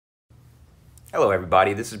Hello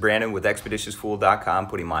everybody, this is Brandon with ExpeditiousFool.com,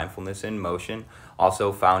 putting mindfulness in motion.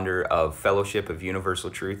 Also founder of Fellowship of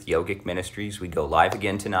Universal Truth Yogic Ministries. We go live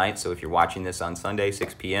again tonight, so if you're watching this on Sunday,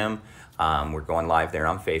 6 p.m., we're going live there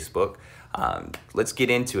on Facebook. Let's get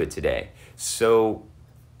into it today. So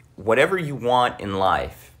whatever you want in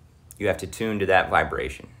life, you have to tune to that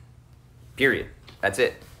vibration. Period. That's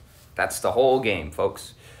it. That's the whole game,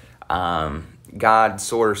 folks. God,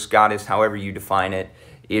 source, goddess, however you define it,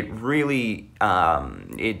 it really,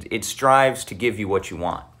 it strives to give you what you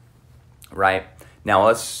want, right? Now,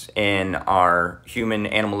 us in our human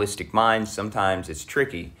animalistic minds, sometimes it's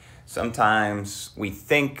tricky. Sometimes we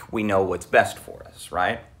think we know what's best for us,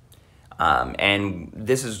 right? And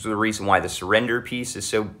this is the reason why the surrender piece is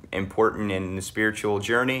so important in the spiritual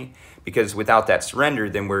journey, because without that surrender,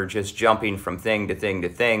 then we're just jumping from thing to thing to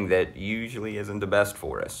thing that usually isn't the best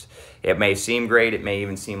for us. It may seem great, it may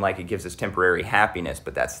even seem like it gives us temporary happiness,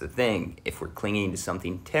 but that's the thing. If we're clinging to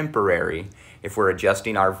something temporary, if we're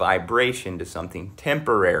adjusting our vibration to something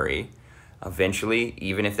temporary, eventually,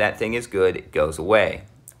 even if that thing is good, it goes away.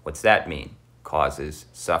 What's that mean? Causes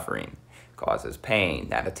suffering. Causes pain,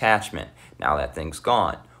 that attachment. Now that thing's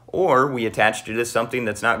gone. Or we attach to something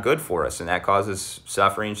that's not good for us, and that causes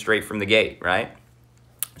suffering straight from the gate, right?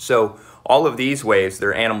 So all of these ways,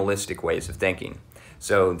 they're animalistic ways of thinking.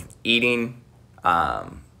 So eating,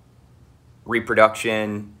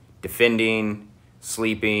 reproduction, defending,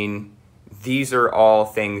 sleeping, these are all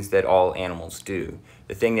things that all animals do.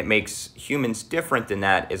 The thing that makes humans different than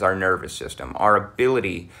that is our nervous system, our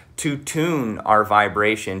ability to tune our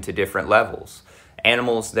vibration to different levels.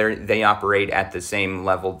 Animals, they operate at the same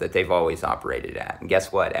level that they've always operated at. And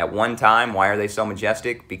guess what? At one time, why are they so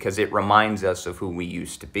majestic? Because it reminds us of who we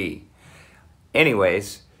used to be.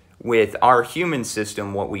 Anyways, with our human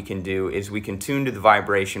system, what we can do is we can tune to the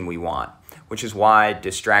vibration we want, which is why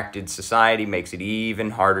distracted society makes it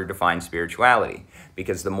even harder to find spirituality,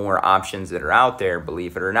 because the more options that are out there,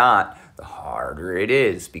 believe it or not, the harder it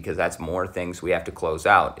is, because that's more things we have to close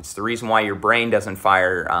out. It's the reason why your brain doesn't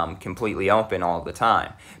fire completely open all the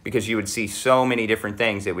time, because you would see so many different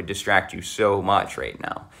things that would distract you so much right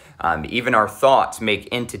now. Even our thoughts make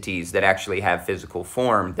entities that actually have physical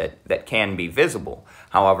form that can be visible.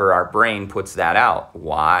 However, our brain puts that out.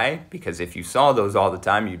 Why? Because if you saw those all the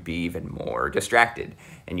time, you'd be even more distracted,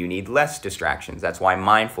 and you need less distractions. That's why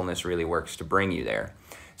mindfulness really works to bring you there.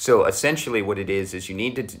 So essentially what it is you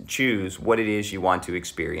need to choose what it is you want to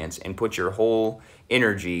experience and put your whole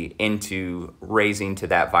energy into raising to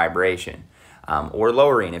that vibration, or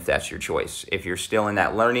lowering if that's your choice. If you're still in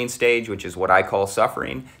that learning stage, which is what I call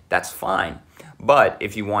suffering, that's fine. But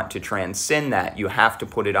if you want to transcend that, you have to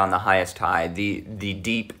put it on the highest high, the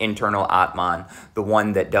deep internal Atman, the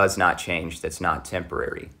one that does not change, that's not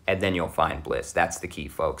temporary. And then you'll find bliss. That's the key,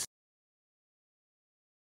 folks.